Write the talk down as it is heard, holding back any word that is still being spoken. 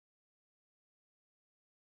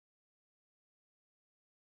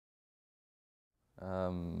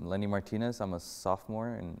Lenny Martinez. I'm a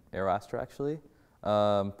sophomore in Aeroastra, actually.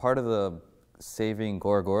 Part of the Saving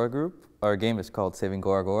Gora Gora group. Our game is called Saving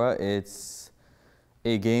Gora Gora. It's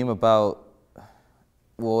a game about,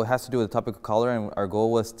 well, it has to do with the topic of cholera, and our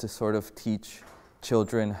goal was to sort of teach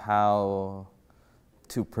children how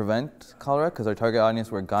to prevent cholera, because our target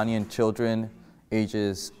audience were Ghanaian children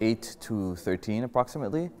ages 8 to 13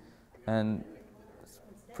 approximately, and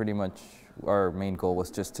pretty much our main goal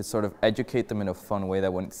was just to sort of educate them in a fun way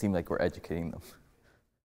that wouldn't seem like we're educating them.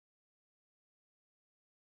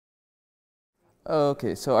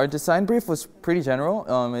 Okay, so our design brief was pretty general.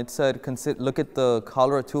 It said, look at the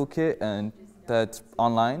cholera toolkit and that's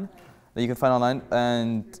online, that you can find online,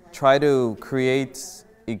 and try to create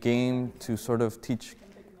a game to sort of teach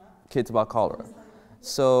kids about cholera.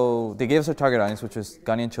 So they gave us our target audience, which was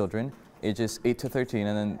Ghanaian children, ages 8 to 13,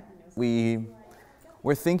 and then we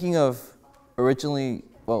were thinking of originally,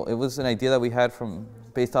 well, it was an idea that we had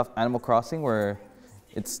based off Animal Crossing, where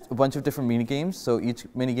it's a bunch of different mini games. So each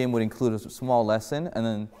mini game would include a small lesson, and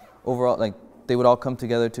then overall, like, they would all come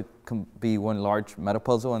together to be one large meta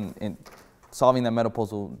puzzle. And in solving that meta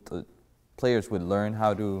puzzle, the players would learn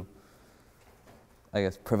how to, I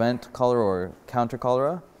guess, prevent cholera or counter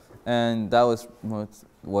cholera, and that was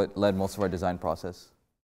what led most of our design process.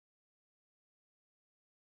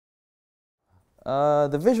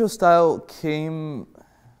 The visual style came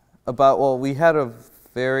about, well, we had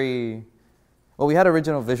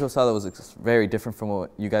original visual style that was very different from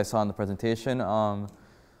what you guys saw in the presentation.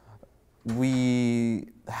 We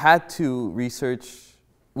had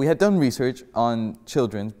done research on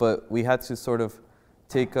children, but we had to sort of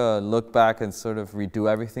take a look back and sort of redo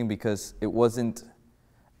everything, because it wasn't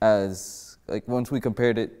as, like, once we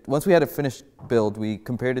had a finished build, we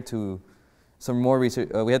compared it to some more research.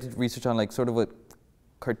 We had to research on, like, sort of what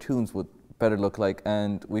cartoons would better look like,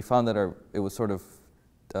 and we found that it was sort of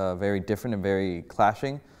very different and very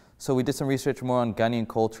clashing. So we did some research more on Ghanaian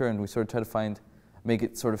culture, and we sort of tried to make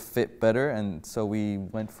it sort of fit better, and so we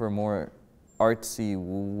went for a more artsy,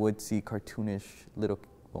 woodsy, cartoonish,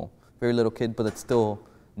 very little kid, but it's still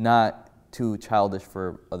not too childish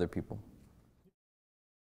for other people.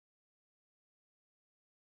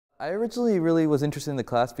 I originally really was interested in the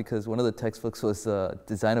class because one of the textbooks was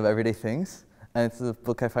Design of Everyday Things, and it's a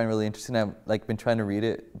book I find really interesting. I've been trying to read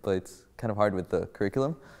it, but it's kind of hard with the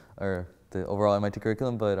curriculum, or the overall MIT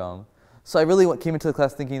curriculum. But so I really came into the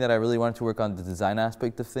class thinking that I really wanted to work on the design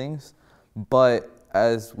aspect of things. But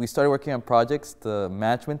as we started working on projects, the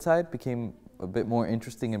management side became a bit more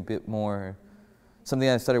interesting, a bit more something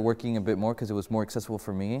I started working a bit more because it was more accessible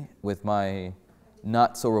for me with my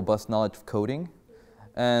not so robust knowledge of coding.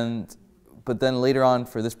 But then later on,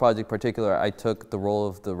 for this project in particular, I took the role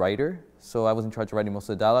of the writer. So I was in charge of writing most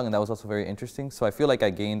of the dialogue, and that was also very interesting. So I feel like I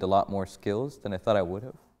gained a lot more skills than I thought I would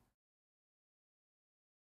have.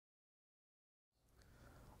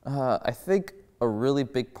 I think a really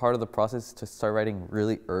big part of the process is to start writing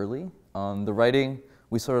really early. The writing,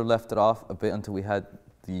 we sort of left it off a bit until we had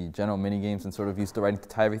the general mini games and sort of used the writing to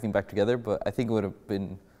tie everything back together. But I think it would have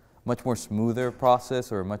been much more smoother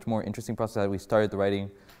process, or a much more interesting process how we started the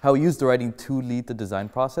writing, how we used the writing to lead the design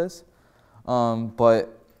process.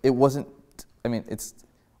 But it wasn't, I mean, it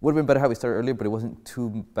would have been better how we started earlier, but it wasn't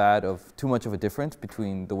too much of a difference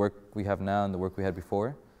between the work we have now and the work we had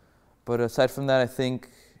before. But aside from that, I think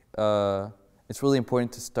it's really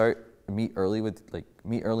important to meet early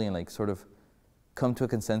and like sort of come to a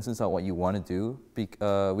consensus on what you want to do.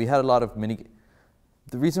 We had a lot of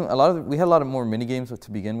we had a lot of more mini games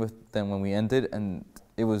to begin with than when we ended, and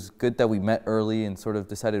it was good that we met early and sort of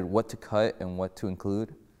decided what to cut and what to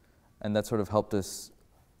include, and that sort of helped us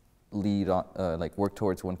lead on, work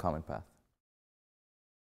towards one common path.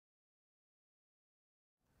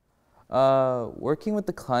 Working with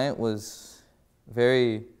the client was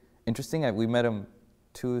very interesting. We met him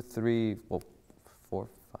 2, 3, 4, 5,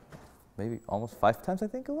 maybe almost 5 times, I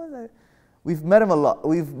think it was. We've met him a lot.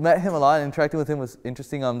 And interacting with him was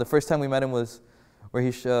interesting. The first time we met him was where he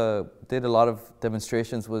did a lot of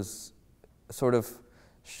demonstrations, was sort of,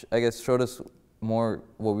 I guess, showed us more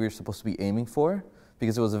what we were supposed to be aiming for,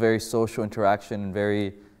 because it was a very social interaction,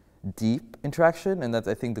 very deep interaction, and that's,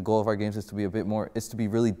 I think, the goal of our games is to be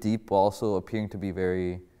really deep while also appearing to be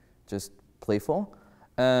very just playful.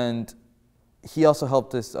 And he also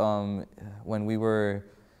helped us when we were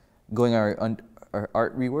going our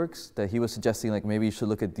art reworks, that he was suggesting, like, maybe you should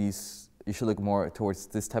look at these, you should look more towards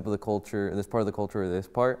this type of the culture, this part of the culture, or this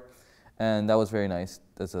part. And that was very nice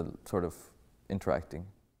as a sort of interacting.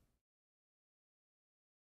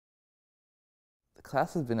 The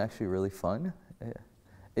class has been actually really fun.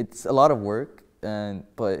 It's a lot of work,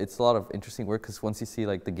 but it's a lot of interesting work because once you see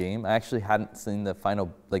like the game, I actually hadn't seen the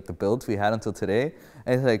final like the builds we had until today,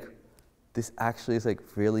 and it's like this actually is like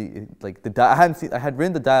really like I had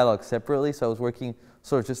written the dialogue separately, so I was working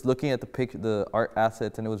sort of just looking at the art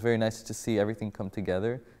assets, and it was very nice to see everything come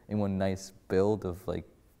together in one nice build of like,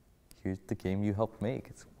 here's the game you helped make.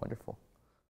 It's wonderful.